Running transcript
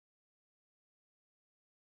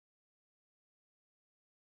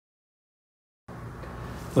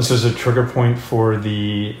This is a trigger point for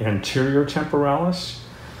the anterior temporalis.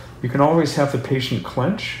 You can always have the patient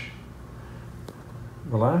clench,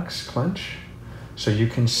 relax, clench. So you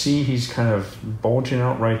can see he's kind of bulging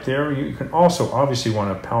out right there. You can also obviously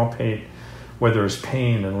want to palpate where there's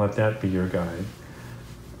pain and let that be your guide.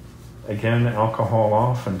 Again, alcohol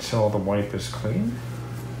off until the wipe is clean.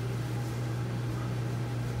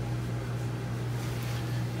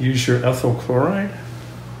 Use your ethyl chloride.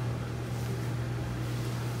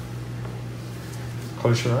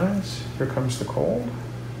 Close your eyes. Here comes the cold.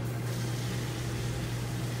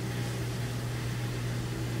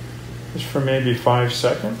 Just for maybe 5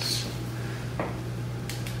 seconds.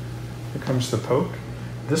 Here comes the poke.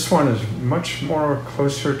 This one is much more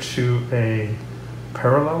closer to a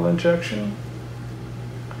parallel injection.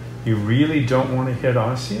 You really don't want to hit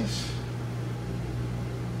osseous.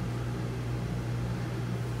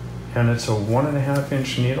 And it's a 1.5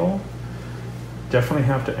 inch needle. Definitely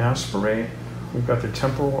have to aspirate. We've got the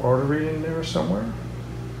temporal artery in there somewhere.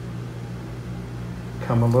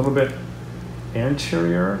 Come a little bit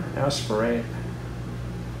anterior, aspirate.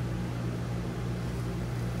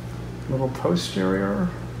 A little posterior,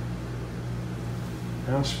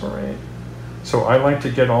 aspirate. So I like to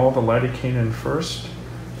get all the lidocaine in first,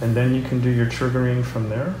 and then you can do your triggering from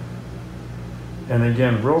there. And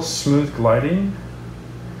again, real smooth gliding.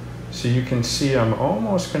 So you can see I'm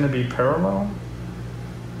almost going to be parallel.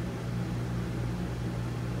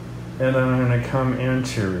 And then I'm going to come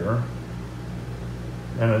anterior.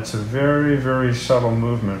 And it's a very, very subtle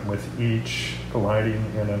movement with each gliding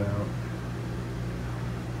in and out.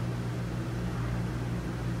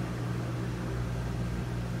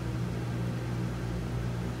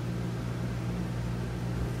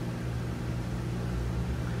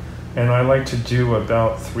 And I like to do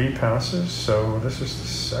about 3 passes. So this is the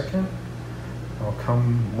second. I'll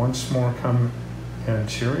come once more, come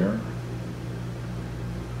anterior.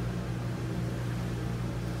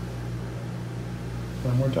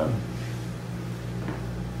 And we're done.